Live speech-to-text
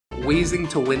Weezing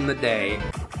to win the day.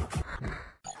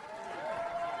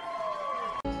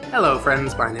 Hello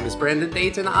friends, my name is Brandon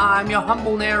Dayton, I'm your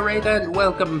humble narrator, and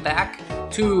welcome back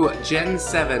to Gen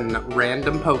 7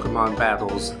 Random Pokemon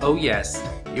Battles. Oh yes,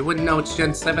 you wouldn't know it's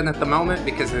Gen 7 at the moment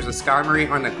because there's a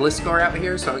Skarmory on a Gliscor out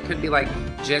here, so it could be like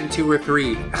Gen 2 or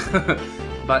 3.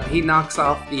 But he knocks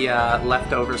off the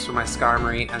leftovers from my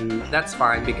Skarmory, and that's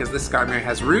fine because this Skarmory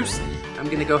has Roost. I'm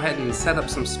going to go ahead and set up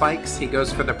some spikes. He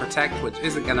goes for the Protect, which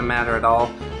isn't going to matter at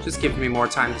all. Just gives me more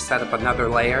time to set up another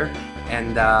layer.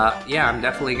 And yeah, I'm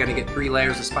definitely going to get 3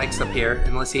 layers of spikes up here.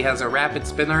 Unless he has a Rapid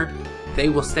Spinner, they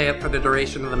will stay up for the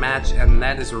duration of the match, and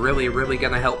that is really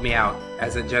going to help me out,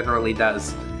 as it generally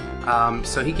does.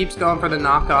 So he keeps going for the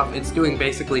knockoff. It's doing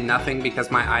basically nothing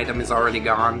because my item is already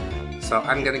gone. So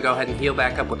I'm going to go ahead and heal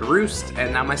back up with Roost,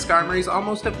 and now my Skarmory is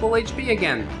almost at full HP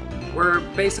again. We're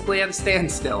basically at a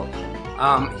standstill.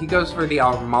 He goes for the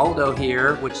Armaldo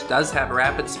here, which does have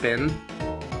Rapid Spin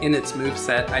in its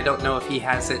moveset. I don't know if he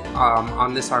has it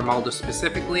on this Armaldo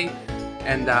specifically,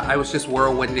 and I was just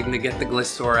whirlwinding to get the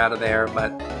Gliscor out of there,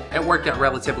 but it worked out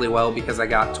relatively well because I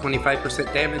got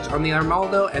 25% damage on the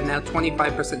Armaldo, and now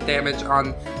 25% damage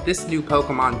on this new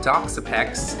Pokemon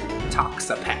Toxapex,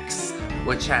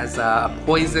 which has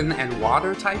poison and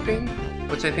water typing,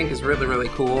 which I think is really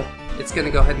cool. It's going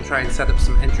to go ahead and try and set up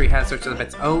some entry hazards of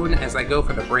its own as I go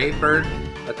for the Brave Bird,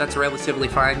 but that's relatively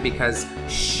fine because,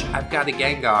 I've got a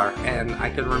Gengar, and I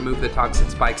can remove the Toxic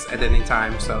Spikes at any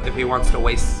time, so if he wants to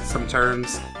waste some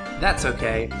turns, that's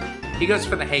okay. He goes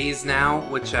for the Haze now,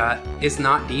 which is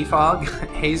not Defog.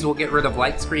 Haze will get rid of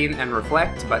Light Screen and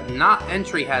Reflect, but not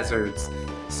entry hazards.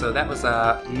 So that was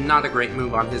not a great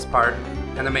move on his part,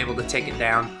 and I'm able to take it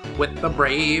down with the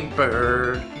Brave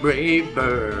Bird, Brave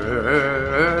Bird.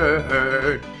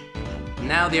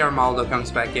 Now the Armaldo comes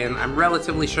back in. I'm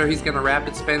relatively sure he's going to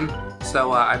Rapid Spin,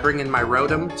 so I bring in my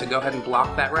Rotom to go ahead and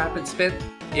block that Rapid Spin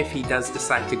if he does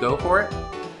decide to go for it.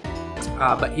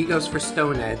 But he goes for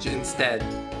Stone Edge instead,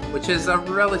 which is a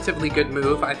relatively good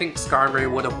move. I think Skarmory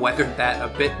would have weathered that a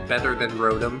bit better than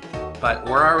Rotom, but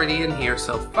we're already in here,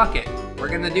 so fuck it. We're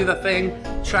gonna do the thing,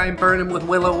 try and burn him with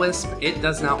Will-O-Wisp. It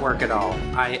does not work at all.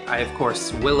 I of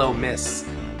course, Will-O-Miss,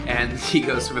 and he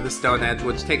goes for the Stone Edge,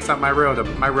 which takes out my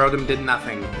Rotom. My Rotom did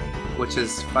nothing, which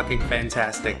is fucking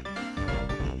fantastic.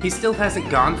 He still hasn't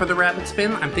gone for the Rapid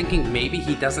Spin. I'm thinking maybe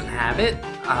he doesn't have it.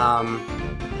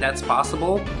 That's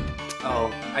possible.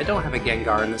 Oh, I don't have a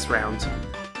Gengar in this round.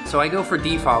 So I go for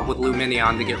Defog with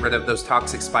Lumineon to get rid of those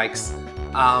Toxic Spikes.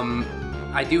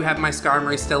 I do have my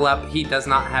Skarmory still up. He does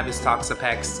not have his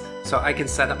Toxapex, so I can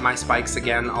set up my spikes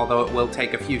again, although it will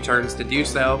take a few turns to do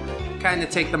so. Kind of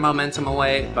take the momentum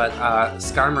away, but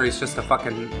Skarmory is just a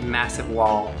fucking massive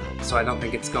wall, so I don't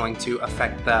think it's going to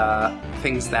affect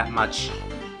things that much.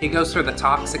 He goes for the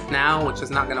Toxic now, which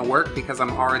is not going to work because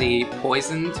I'm already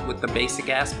poisoned with the basic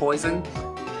ass poison,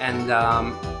 and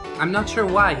I'm not sure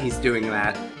why he's doing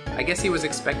that. I guess he was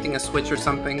expecting a switch or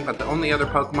something, but the only other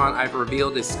Pokemon I've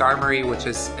revealed is Skarmory, which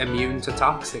is immune to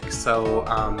Toxic, so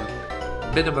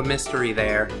bit of a mystery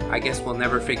there. I guess we'll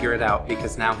never figure it out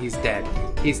because now he's dead.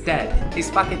 He's dead. He's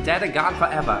fucking dead and gone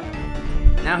forever.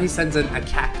 Now he sends in a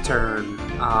Cacturne.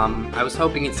 I was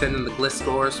hoping he'd send in the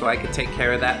Gliscor so I could take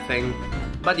care of that thing,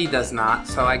 but he does not,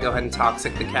 so I go ahead and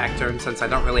Toxic the Cacturne since I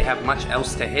don't really have much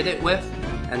else to hit it with.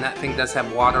 And that thing does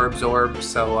have Water Absorb,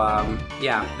 so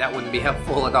yeah, that wouldn't be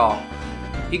helpful at all.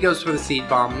 He goes for the Seed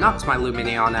Bomb, knocks my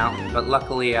Lumineon out, but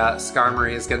luckily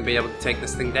Skarmory is going to be able to take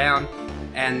this thing down.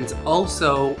 And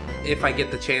also, if I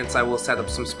get the chance, I will set up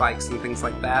some spikes and things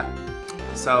like that.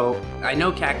 So I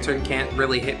know Cacturne can't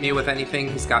really hit me with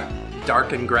anything. He's got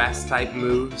Dark and Grass type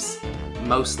moves,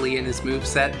 mostly in his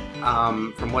moveset,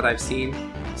 from what I've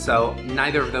seen. So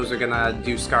neither of those are gonna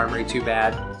do Skarmory too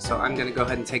bad. So I'm gonna go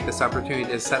ahead and take this opportunity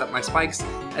to set up my spikes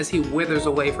as he withers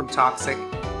away from Toxic.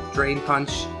 Drain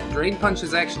Punch. Drain Punch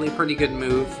is actually a pretty good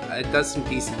move. It does some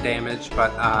decent damage,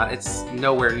 but it's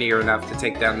nowhere near enough to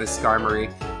take down this Skarmory.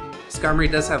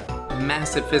 Skarmory does have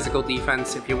massive physical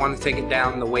defense. If you want to take it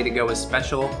down, the way to go is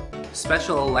special.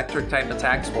 Special electric type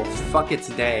attacks will fuck its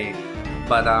day.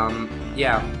 But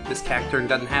yeah, this Cacturne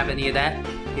doesn't have any of that.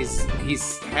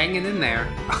 He's hanging in there.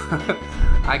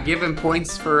 I give him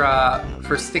points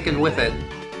for sticking with it,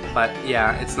 but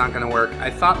yeah, it's not gonna work. I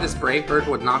thought this Brave Bird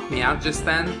would knock me out just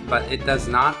then, but it does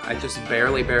not. I just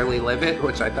barely live it,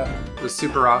 which I thought was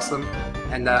super awesome.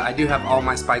 And I do have all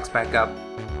my spikes back up.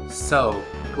 So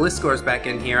Gliscor's back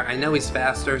in here. I know he's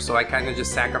faster, so I kind of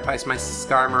just sacrifice my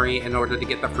Skarmory in order to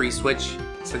get the free switch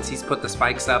since he's put the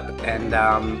spikes up, and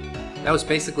that was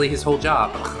basically his whole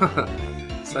job.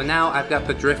 So now I've got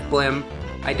the Drift Blim.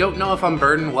 I don't know if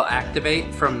Unburden will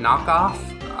activate from knockoff.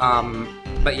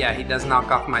 But yeah, he does knock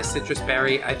off my Citrus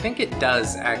Berry. I think it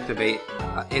does activate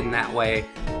in that way,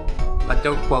 but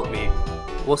don't quote me.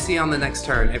 We'll see on the next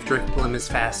turn if Drifblim is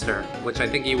faster, which I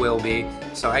think he will be.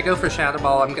 So I go for Shadow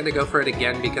Ball. I'm gonna go for it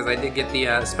again because I did get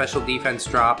the special defense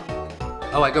drop.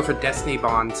 Oh, I go for Destiny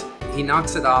Bond. He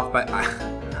knocks it off, but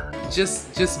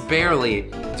just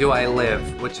barely do I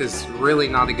live, which is really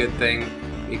not a good thing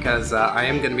because I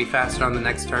am gonna be faster on the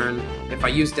next turn. If I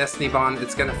use Destiny Bond,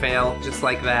 it's gonna fail just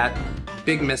like that.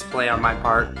 Big misplay on my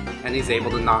part, and he's able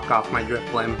to knock off my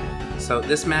Drifblim. So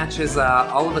this match is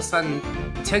all of a sudden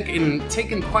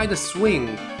taken quite a swing,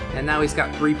 and now he's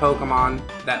got 3 Pokemon.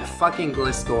 That fucking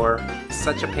Gliscor is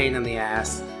such a pain in the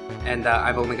ass, and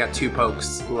I've only got 2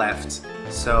 pokes left.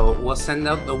 So we'll send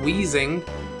out the Weezing,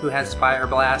 who has Fire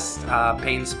Blast,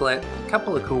 Pain Split, a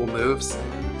couple of cool moves.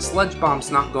 Sludge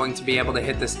Bomb's not going to be able to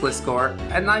hit this Gliscor,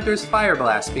 and neither is Fire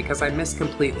Blast because I missed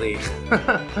completely.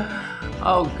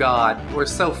 Oh god, we're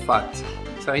so fucked.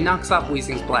 So he knocks off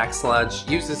Weezing's Black Sludge,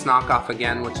 uses Knockoff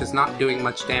again, which is not doing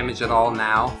much damage at all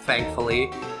now,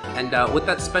 thankfully. And with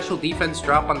that special defense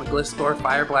drop on the Gliscor,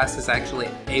 Fire Blast is actually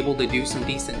able to do some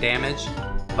decent damage,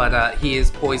 but he is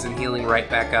poison healing right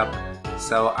back up.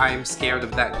 So I'm scared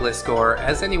of that Gliscor,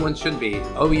 as anyone should be.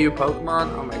 Oh, you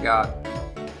Pokemon? Oh my god.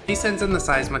 He sends in the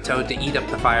Seismitoad to eat up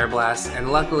the Fire Blast,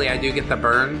 and luckily I do get the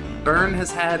Burn. Burn has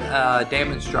had a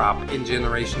damage drop in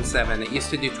Generation 7. It used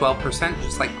to do 12%,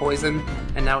 just like Poison,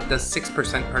 and now it does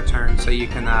 6% per turn, so you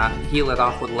can heal it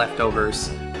off with leftovers,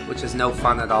 which is no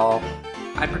fun at all.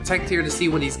 I protect here to see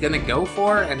what he's gonna go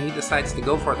for, and he decides to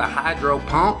go for the Hydro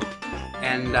Pump,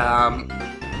 and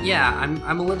yeah,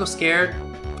 I'm a little scared.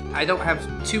 I don't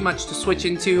have too much to switch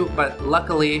into, but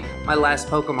luckily my last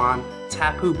Pokemon,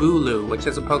 Tapu Bulu, which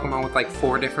is a Pokemon with like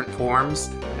 4 different forms,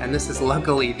 and this is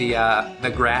luckily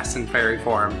the Grass and Fairy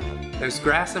form. There's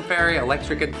Grass and Fairy,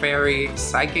 Electric and Fairy,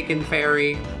 Psychic and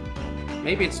Fairy.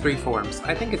 Maybe it's 3 forms.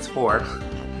 I think it's 4.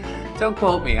 Don't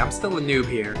quote me, I'm still a noob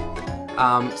here.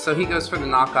 So he goes for the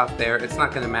knockoff there. It's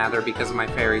not going to matter because of my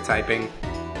Fairy typing.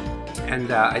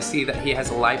 And I see that he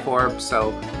has a Life Orb,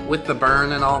 so with the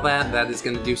burn and all that, that is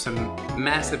going to do some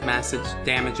massive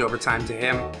damage over time to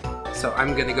him. So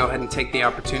I'm going to go ahead and take the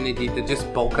opportunity to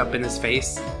just bulk up in his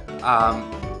face.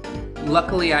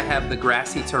 Luckily I have the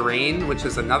Grassy Terrain, which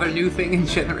is another new thing in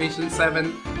Generation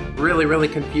 7. Really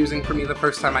confusing for me the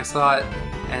first time I saw it.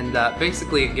 And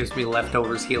basically it gives me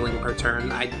leftovers healing per turn.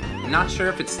 I'm not sure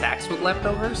if it stacks with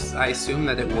leftovers. I assume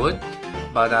that it would.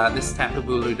 But this Tapu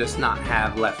Bulu does not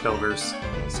have leftovers,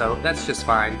 so that's just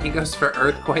fine. He goes for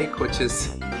Earthquake, which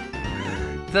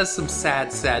does some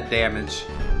sad damage.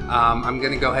 I'm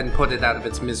gonna go ahead and put it out of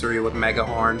its misery with Mega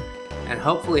Horn, and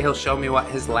hopefully he'll show me what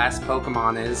his last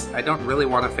Pokemon is. I don't really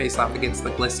want to face off against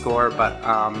the Gliscor, but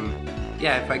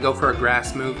yeah, if I go for a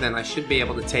Grass move, then I should be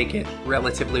able to take it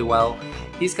relatively well.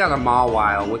 He's got a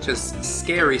Mawile, which is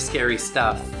scary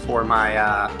stuff for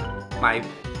my my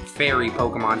Fairy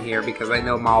Pokemon here, because I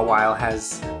know Mawile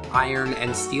has Iron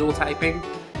and Steel typing.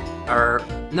 Or,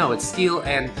 no, it's Steel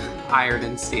and Iron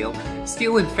and Steel.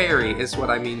 Steel and Fairy is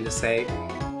what I mean to say.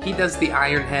 He does the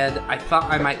Iron Head. I thought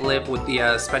I might live with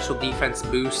the special defense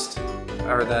boost,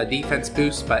 or the defense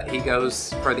boost, but he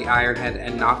goes for the Iron Head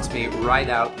and knocks me right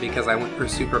out because I went for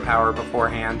Superpower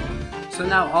beforehand. So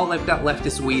now all I've got left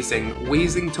is Weezing.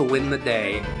 Weezing to win the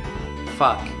day.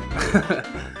 Fuck.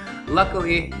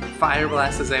 Luckily, Fire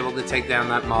Blast is able to take down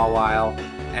that Mawile,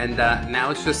 and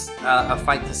now it's just a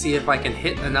fight to see if I can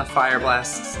hit enough Fire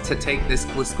Blasts to take this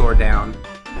Gliscor down,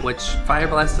 which Fire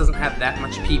Blast doesn't have that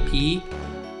much PP.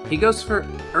 He goes for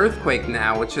Earthquake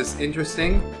now, which is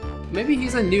interesting. Maybe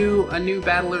he's a new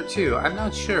battler too, I'm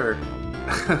not sure,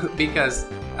 because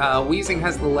Weezing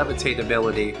has the Levitate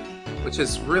ability, which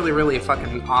is really a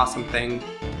fucking awesome thing.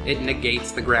 It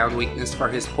negates the ground weakness for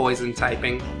his Poison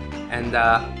typing, and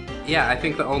yeah, I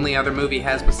think the only other move he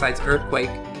has besides Earthquake,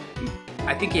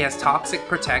 I think he has Toxic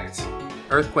Protect,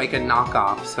 Earthquake, and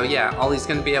Knockoff. So yeah, all he's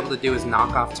going to be able to do is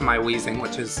knock off to my Weezing,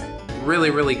 which is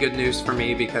really good news for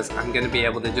me because I'm going to be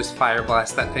able to just Fire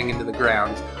Blast that thing into the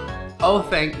ground. Oh,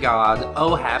 thank God.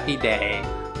 Oh, happy day.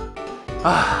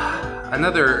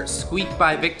 Another squeak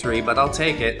by victory, but I'll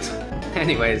take it.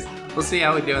 Anyways, we'll see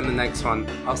how we do in the next one.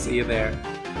 I'll see you there.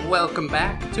 Welcome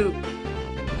back to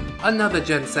another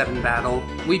Gen 7 battle.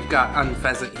 We've got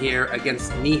Unpheasant here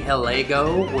against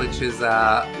Nihilego, which is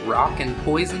Rock and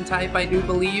Poison type, I do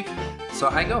believe. So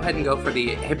I go ahead and go for the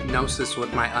Hypnosis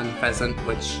with my Unpheasant,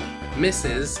 which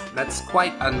misses. That's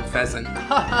quite Unpheasant.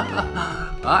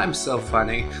 I'm so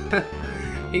funny.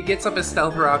 He gets up his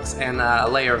Stealth Rocks and a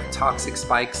layer of Toxic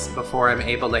Spikes before I'm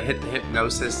able to hit the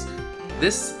Hypnosis.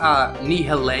 This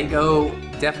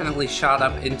Nihilego definitely shot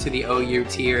up into the OU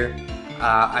tier.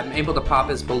 I'm able to pop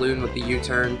his balloon with the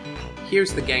U-turn.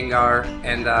 Here's the Gengar,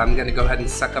 and I'm going to go ahead and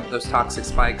suck up those toxic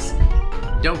spikes.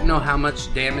 Don't know how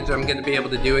much damage I'm going to be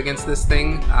able to do against this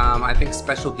thing. I think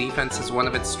special defense is one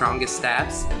of its strongest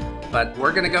stats, but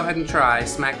we're going to go ahead and try.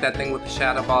 Smack that thing with the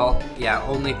Shadow Ball. Yeah,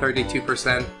 only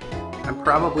 32%. I'm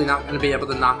probably not going to be able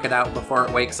to knock it out before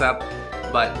it wakes up,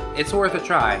 but it's worth a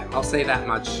try, I'll say that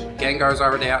much. Gengar's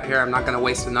already out here, I'm not going to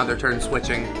waste another turn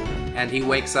switching, and he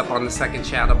wakes up on the second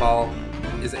Shadow Ball,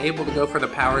 is able to go for the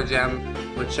Power Gem,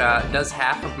 which does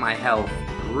half of my health.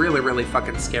 Really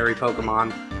fucking scary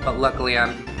Pokemon, but luckily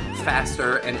I'm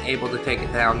faster and able to take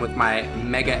it down with my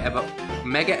Mega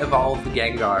Evolved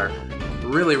Gengar.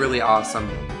 Really awesome.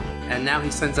 And now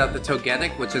he sends out the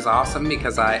Togetic, which is awesome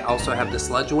because I also have the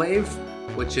Sludge Wave,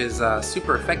 which is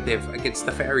super effective against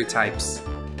the Fairy types.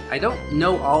 I don't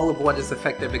know all of what is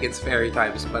effective against Fairy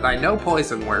types, but I know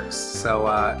Poison works, so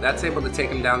that's able to take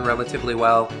him down relatively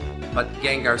well. But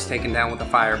Gengar's taken down with a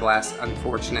Fire Blast,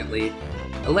 unfortunately.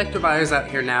 Electivire's out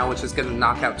here now, which is going to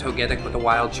knock out Togetic with a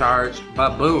Wild Charge.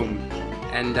 Ba-boom!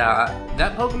 And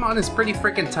that Pokemon is pretty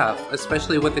freaking tough,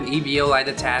 especially with an Eviolite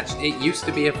attached. It used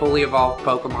to be a fully evolved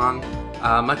Pokemon,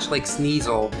 much like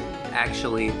Sneasel,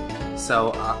 actually.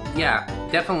 So, yeah,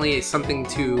 definitely something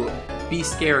to be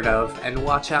scared of and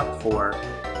watch out for.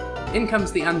 In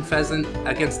comes the Unpheasant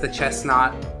against the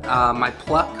Chestnut. My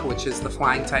Pluck, which is the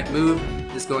flying type move,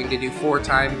 is going to do 4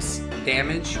 times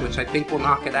damage, which I think will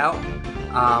knock it out.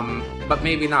 But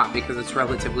maybe not, because it's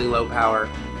relatively low power.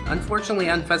 Unfortunately,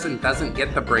 Unpheasant doesn't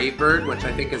get the Brave Bird, which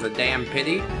I think is a damn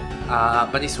pity.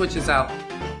 But he switches out,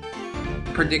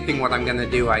 predicting what I'm gonna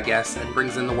do, I guess, and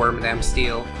brings in the Wormadam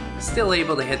Steel. Still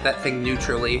able to hit that thing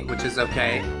neutrally, which is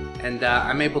okay. And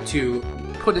I'm able to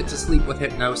put it to sleep with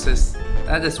Hypnosis.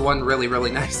 That is one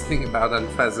really nice thing about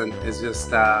Unpheasant, is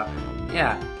just,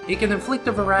 yeah. He can inflict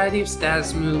a variety of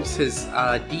status moves, his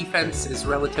defense is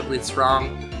relatively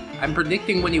strong. I'm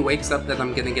predicting when he wakes up that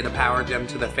I'm going to get a Power Gem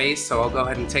to the face, so I'll go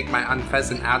ahead and take my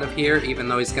Unpheasant out of here, even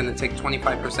though he's going to take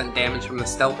 25% damage from the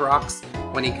Stealth Rocks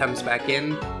when he comes back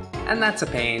in. And that's a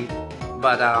pain,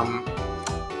 but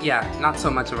yeah, not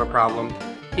so much of a problem.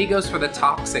 He goes for the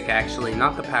Toxic, actually,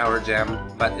 not the Power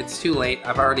Gem, but it's too late.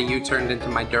 I've already U-turned into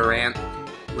my Durant,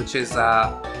 which is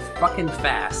fucking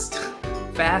fast.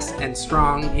 Fast and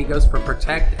strong. He goes for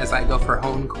Protect as I go for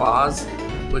Hone Claws,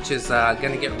 which is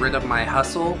gonna get rid of my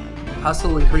Hustle.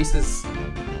 Hustle increases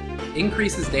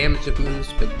damage of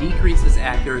moves, but decreases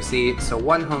accuracy, so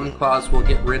one Hone Claws will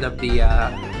get rid of the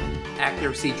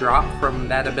accuracy drop from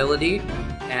that ability,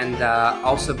 and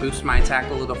also boost my attack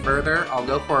a little further. I'll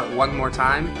go for it one more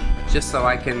time, just so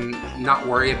I can not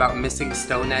worry about missing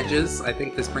Stone Edges. I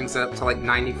think this brings it up to like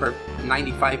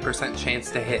 95% chance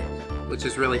to hit, which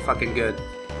is really fucking good.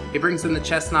 He brings in the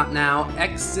Chestnut now.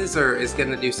 X-Scissor is going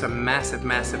to do some massive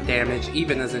damage,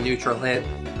 even as a neutral hit.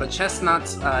 But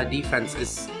Chestnut's defense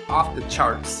is off the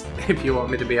charts, if you want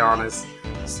me to be honest.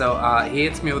 So he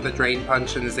hits me with a Drain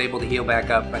Punch and is able to heal back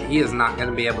up, but he is not going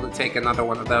to be able to take another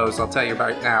one of those, I'll tell you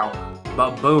right now.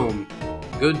 But boom.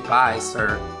 Goodbye,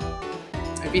 sir.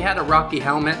 If he had a Rocky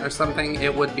Helmet or something,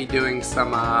 it would be doing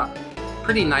some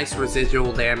pretty nice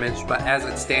residual damage, but as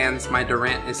it stands, my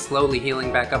Durant is slowly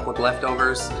healing back up with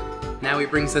leftovers. Now he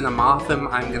brings in a Mothim.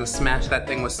 I'm gonna smash that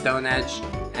thing with Stone Edge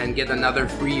and get another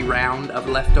free round of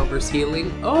leftovers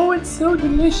healing. Oh, it's so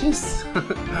delicious!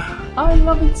 I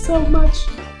love it so much!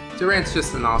 Durant's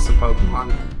just an awesome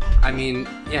Pokemon. I mean,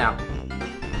 yeah.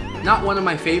 Not one of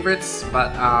my favorites,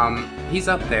 but he's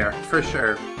up there, for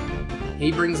sure.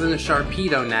 He brings in a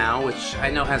Sharpedo now, which I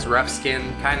know has rough skin,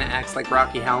 kinda acts like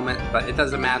Rocky Helmet, but it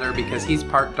doesn't matter because he's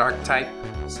part Dark type,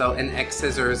 so an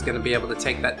X-Scissor is gonna be able to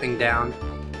take that thing down.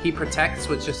 He protects,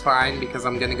 which is fine because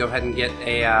I'm gonna go ahead and get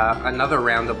another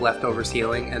round of leftovers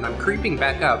healing, and I'm creeping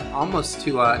back up, almost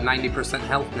to 90%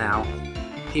 health now.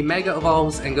 He Mega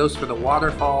Evolves and goes for the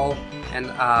Waterfall, and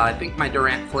I think my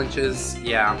Durant flinches.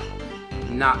 Yeah,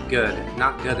 not good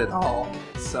at all.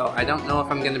 So I don't know if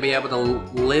I'm going to be able to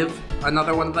live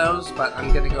another one of those, but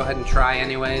I'm going to go ahead and try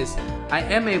anyways. I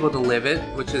am able to live it,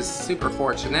 which is super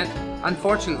fortunate.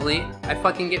 Unfortunately, I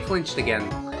fucking get flinched again.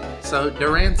 So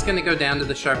Durant's going to go down to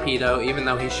the Sharpedo, even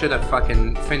though he should have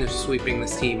fucking finished sweeping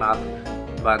this team up.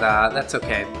 But that's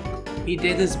okay. He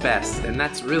did his best, and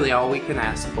that's really all we can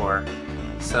ask for.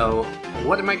 So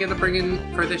what am I going to bring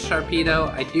in for this Sharpedo?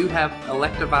 I do have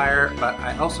Electivire, but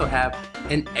I also have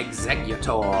an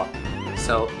Exeggutor.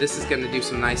 So this is going to do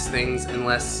some nice things,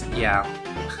 unless, yeah,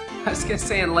 I was going to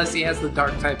say unless he has the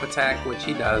Dark type attack, which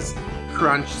he does.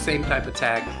 Crunch, same type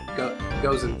attack,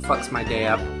 goes and fucks my day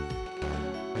up.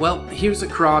 Well, here's a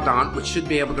Crawdaunt, which should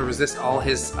be able to resist all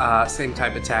his same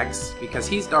type attacks, because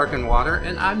he's Dark and Water,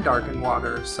 and I'm Dark and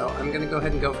Water, so I'm going to go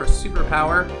ahead and go for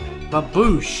Superpower,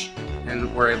 Baboosh!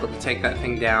 And we're able to take that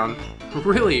thing down.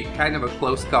 Really kind of a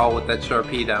close call with that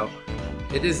Sharpedo.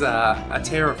 It is a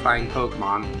terrifying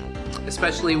Pokemon,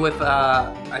 especially with,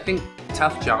 I think,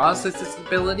 Tough Jaws is its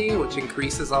ability, which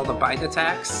increases all the bite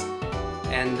attacks.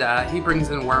 And he brings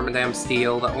in Wormadam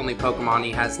Steel, the only Pokemon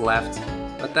he has left.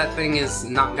 But that thing is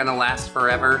not going to last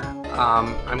forever.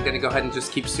 I'm going to go ahead and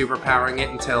just keep superpowering it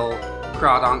until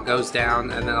Crawdaunt goes down,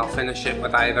 and then I'll finish it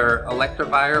with either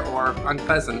Electivire or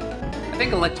Unpleasant. I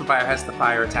think Electivire has the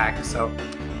fire attack, so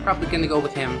probably going to go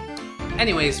with him.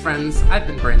 Anyways, friends, I've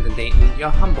been Brandon Dayton, your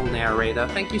humble narrator.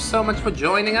 Thank you so much for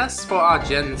joining us for our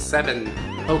Gen 7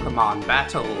 Pokemon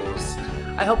battles.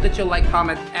 I hope that you'll like,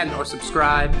 comment, and or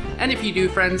subscribe. And if you do,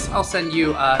 friends, I'll send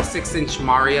you a 6-inch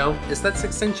Mario. Is that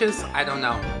 6 inches? I don't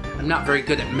know. I'm not very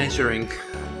good at measuring.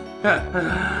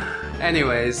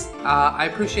 Anyways, I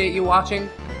appreciate you watching.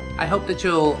 I hope that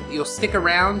you'll stick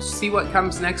around, see what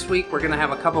comes next week. We're gonna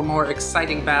have a couple more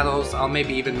exciting battles. I'll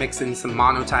maybe even mix in some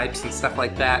monotypes and stuff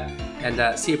like that,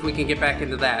 and see if we can get back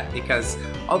into that, because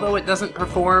although it doesn't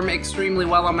perform extremely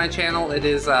well on my channel, it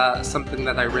is something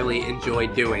that I really enjoy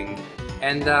doing.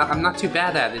 And I'm not too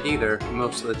bad at it either,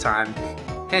 most of the time.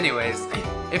 Anyways,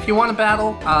 if you want to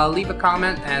battle, leave a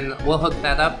comment and we'll hook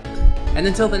that up. And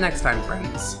until the next time,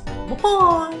 friends,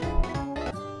 bye-bye!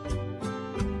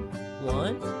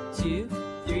 1, 2,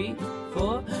 3,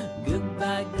 4.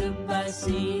 Goodbye, goodbye,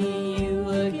 see you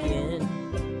again.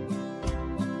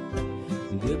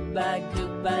 Goodbye,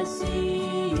 goodbye,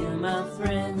 see you, my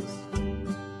friends.